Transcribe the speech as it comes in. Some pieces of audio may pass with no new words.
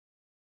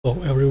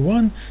Hello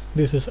everyone,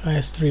 this is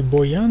IS3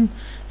 Boyan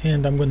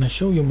and I'm gonna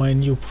show you my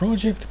new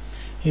project.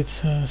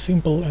 It's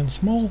simple and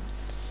small,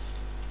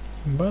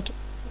 but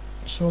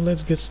so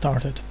let's get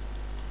started.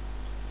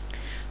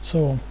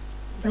 So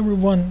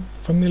everyone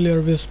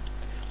familiar with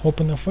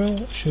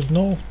OpenFL should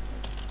know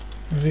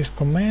these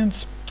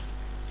commands: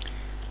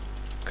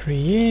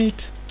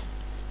 create,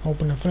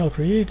 OpenFL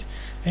create,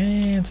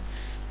 and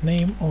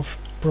name of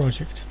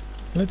project.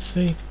 Let's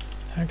say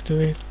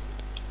activate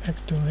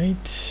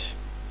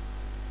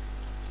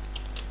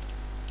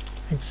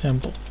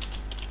example.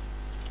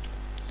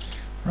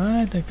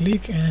 I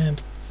click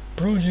and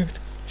project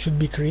should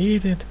be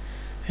created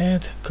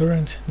at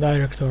current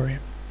directory,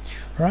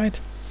 right?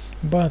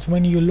 But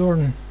when you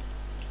learn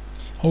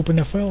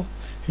OpenFL,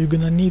 you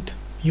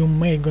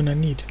may gonna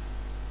need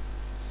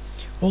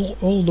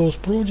all those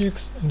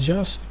projects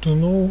just to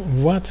know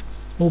what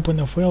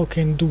OpenFL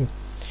can do,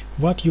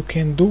 what you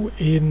can do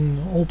in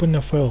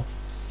OpenFL,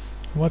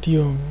 what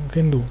you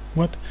can do,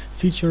 what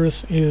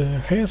features it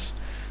has.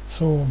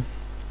 So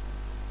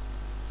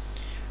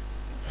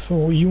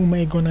you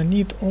may gonna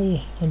need all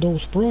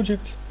those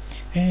projects,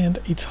 and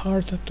it's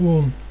hard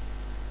to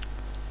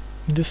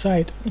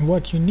decide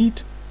what you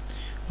need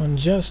on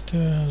just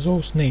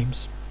those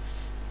names,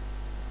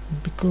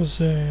 because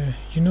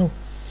you know,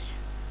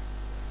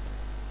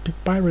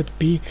 Pirate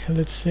Peak,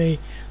 let's say,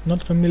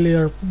 not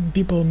familiar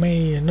people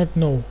may not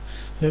know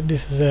that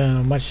this is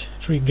a match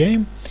 3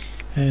 game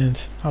and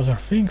other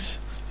things,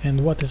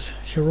 and what is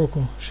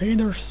Heroku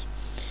shaders.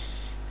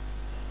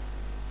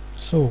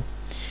 So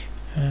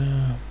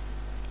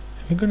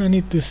we're gonna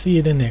need to see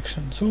it in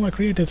action. So I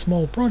created a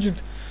small project,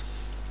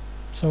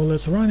 so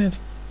let's run it.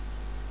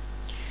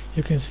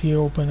 You can see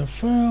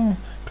OpenFL,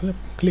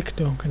 click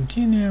to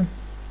continue,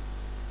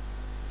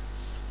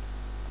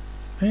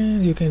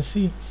 and you can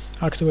see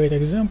activate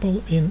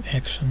example in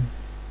action.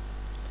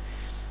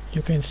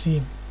 You can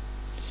see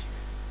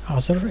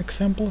other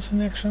examples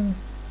in action,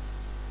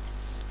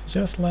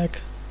 just like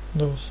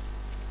those.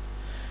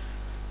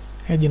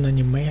 Adding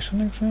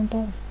animation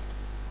example.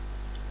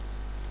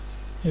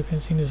 You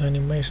can see this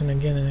animation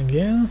again and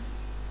again,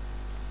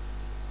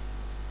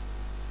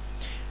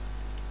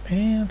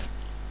 and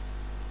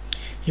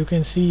you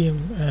can see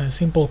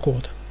simple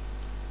code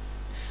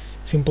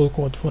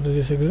for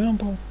this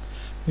example,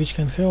 which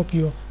can help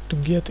you to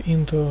get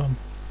into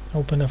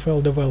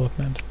OpenFL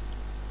development.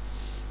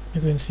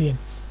 You can see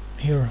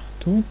here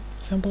two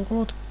sample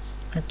code: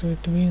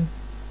 activate twin,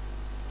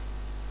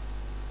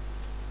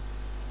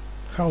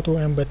 how to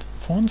embed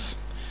fonts.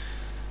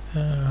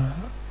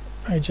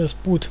 I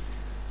just put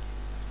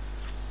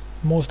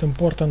most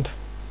important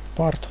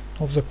part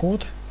of the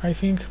code, I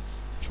think,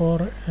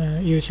 for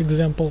each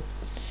example.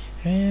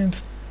 And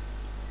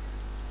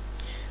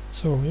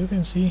so you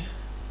can see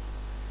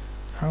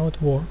how it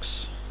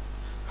works,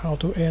 how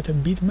to add a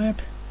bitmap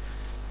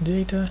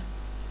data,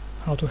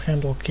 how to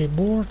handle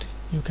keyboard.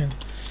 You can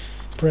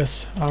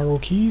press arrow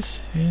keys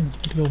and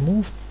it will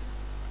move.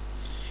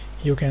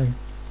 You can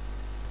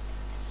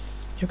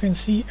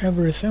see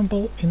every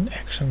sample in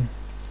action.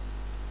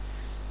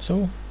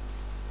 So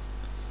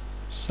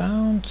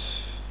sound,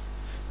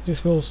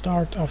 this will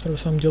start after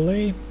some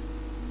delay.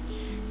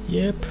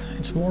 Yep,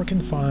 it's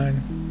working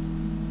fine.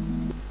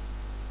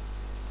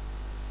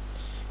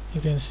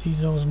 You can see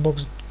those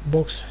box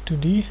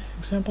 2D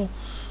example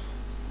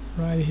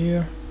right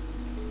here.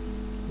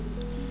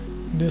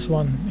 This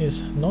one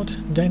is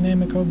not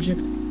dynamic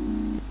object,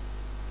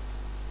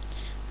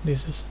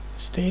 this is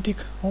static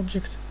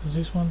object,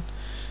 this one,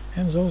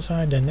 and those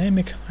are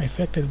dynamic,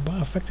 affected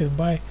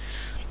by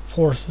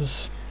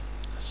forces,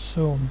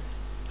 so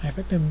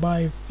affected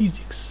by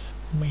physics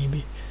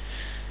maybe.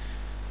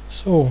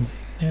 So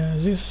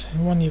this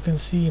one, you can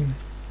see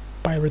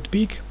Pirate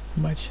Peak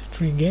match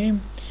 3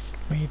 game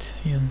made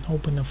in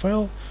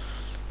OpenFL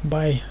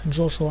by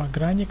Joshua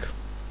Granik.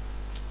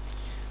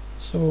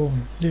 So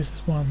this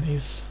one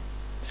is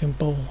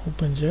simple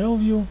OpenGL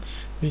view,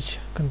 which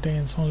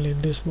contains only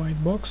this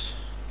white box,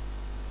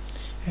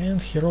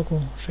 and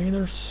Heroku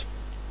shaders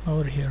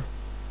over here.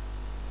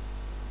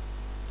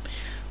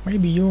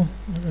 Maybe you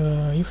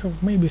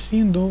have maybe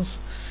seen those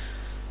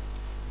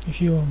if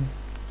you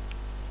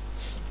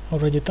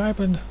already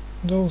typed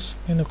those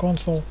in the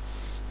console,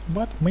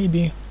 but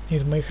maybe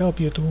it may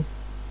help you to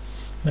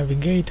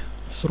navigate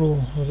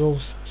through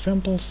those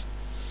samples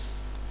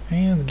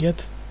and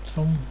get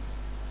some,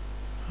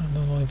 I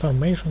don't know,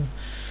 information,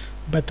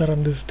 better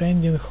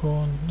understanding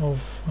of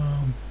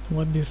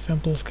what these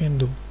samples can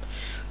do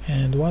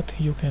and what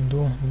you can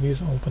do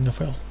with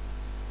OpenFL.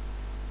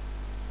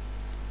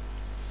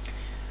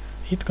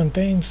 It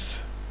contains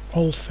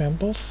all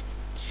samples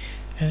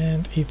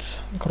and it's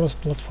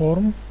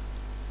cross-platform.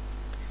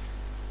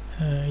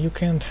 You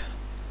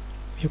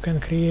can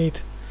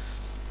create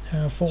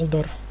a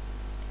folder,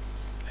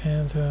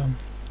 and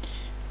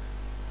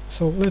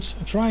so let's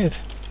try it.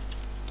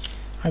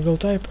 I will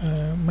type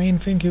main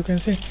thing. You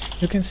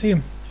can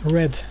see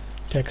red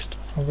text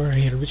over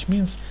here, which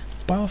means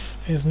path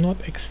does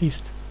not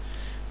exist.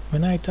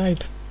 When I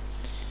type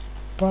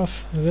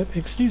path that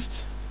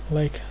exists,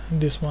 like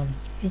this one,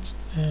 it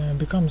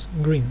becomes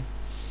green.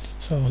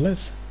 So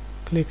let's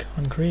click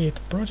on create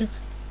project.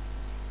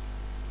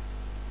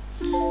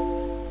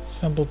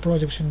 Sample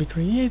project should be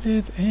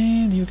created,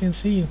 and you can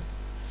see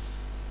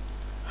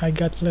I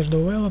got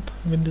FlashDevelop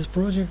with this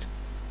project,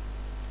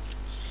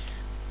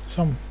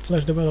 some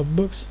FlashDevelop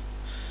books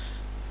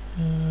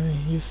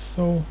you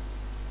saw,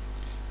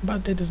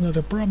 but that is not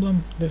a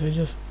problem. This is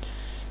just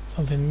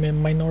something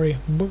minority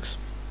books,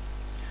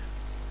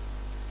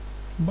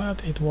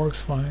 but it works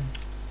fine.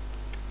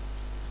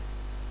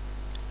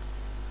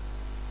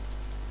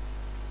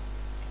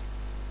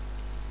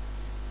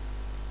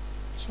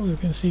 So you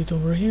can see it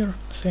over here,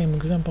 same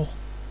example.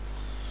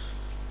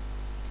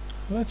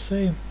 Let's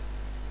say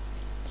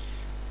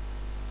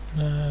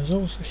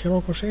those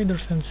Heroku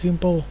shaders and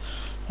simple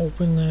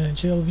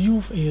OpenGL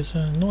view is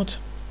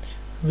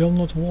will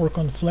not work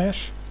on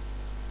Flash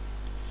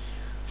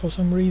for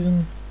some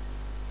reason,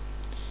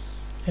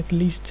 at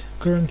least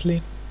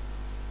currently,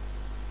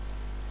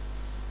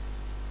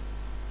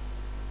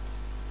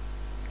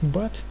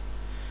 but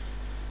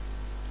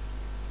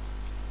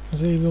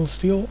they will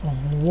still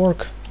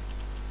work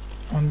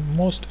on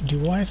most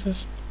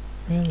devices,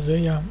 and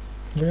they are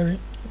very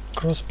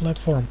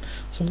cross-platform.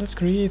 So let's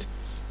create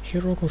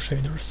Heroku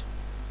shaders.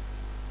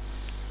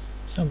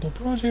 Sample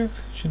project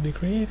should be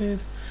created,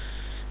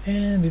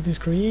 and it is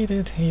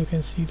created. You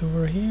can see it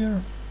over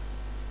here.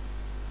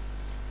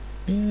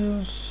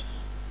 Windows.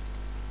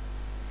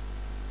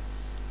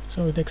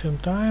 So it takes some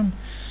time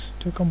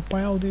to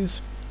compile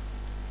this.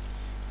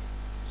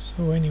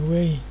 So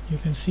anyway, you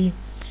can see,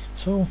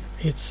 so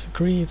it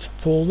creates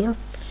folder,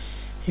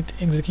 it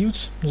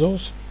executes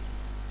those.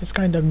 It's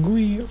kind of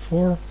GUI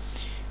for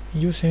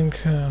using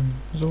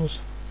those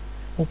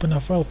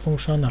OpenFL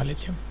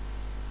functionality.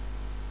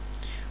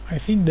 I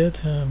think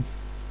that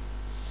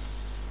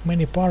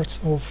many parts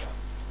of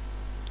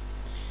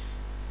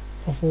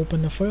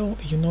OpenFL,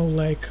 you know,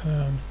 like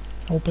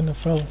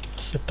OpenFL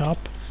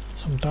setup,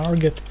 some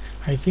target,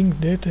 I think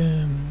that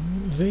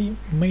they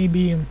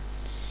maybe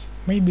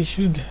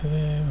should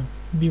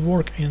be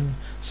work in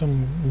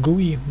some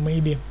GUI,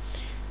 maybe,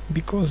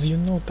 because, you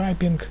know,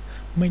 typing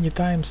many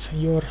times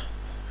your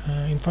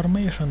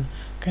information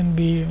can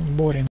be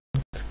boring,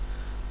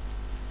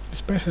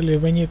 especially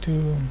when you need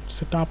to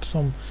set up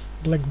some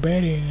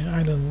BlackBerry.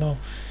 I don't know,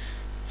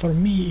 for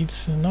me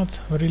it's not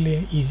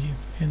really easy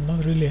and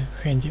not really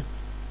handy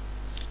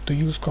to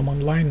use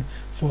command line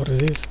for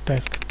this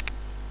task.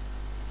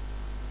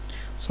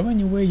 So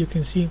anyway, you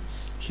can see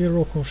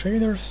Heroku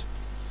shaders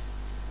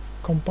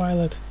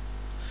compiled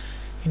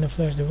in a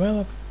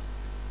FlashDevelop.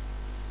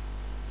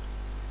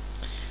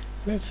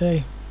 Let's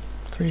say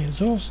create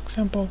those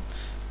example.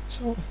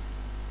 So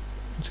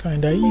it's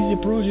kinda easy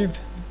project.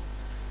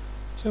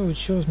 So it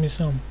shows me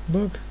some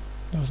bug,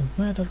 doesn't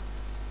matter.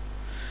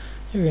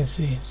 You can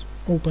see it's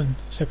open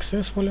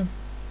successfully,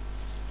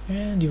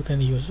 and you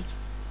can use it.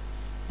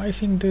 I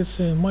think that's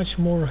much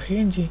more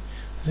handy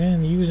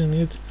than using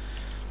it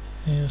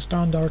in a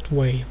standard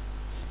way,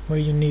 where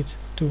you need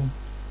to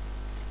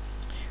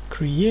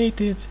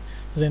create it,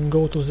 then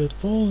go to that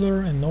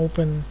folder and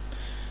open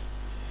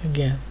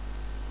again.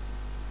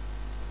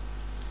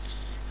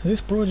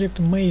 This project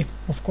may,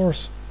 of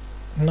course,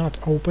 not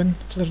open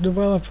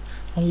FlashDevelop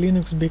on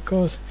Linux,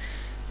 because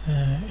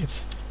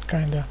it's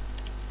kinda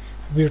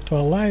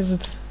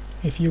virtualized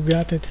if you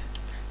got it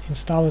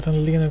installed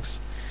on Linux.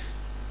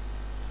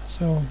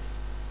 So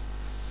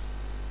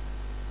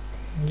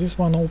this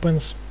one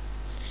opens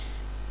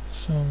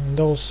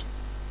those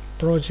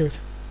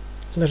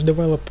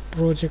FlashDevelop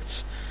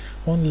projects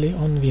only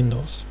on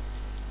Windows.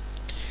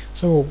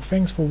 So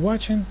thanks for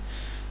watching.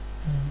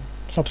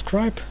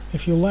 Subscribe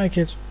if you like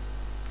it.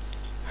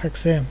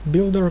 Hexe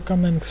Builder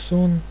coming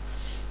soon,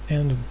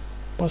 and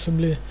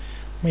possibly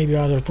maybe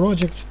other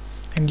projects.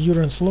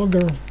 Endurance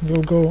Logger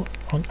will go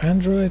on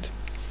Android,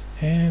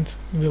 and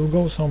will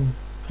go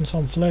on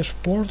some Flash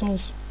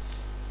portals.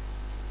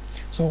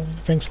 So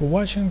thanks for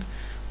watching.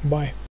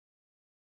 Bye.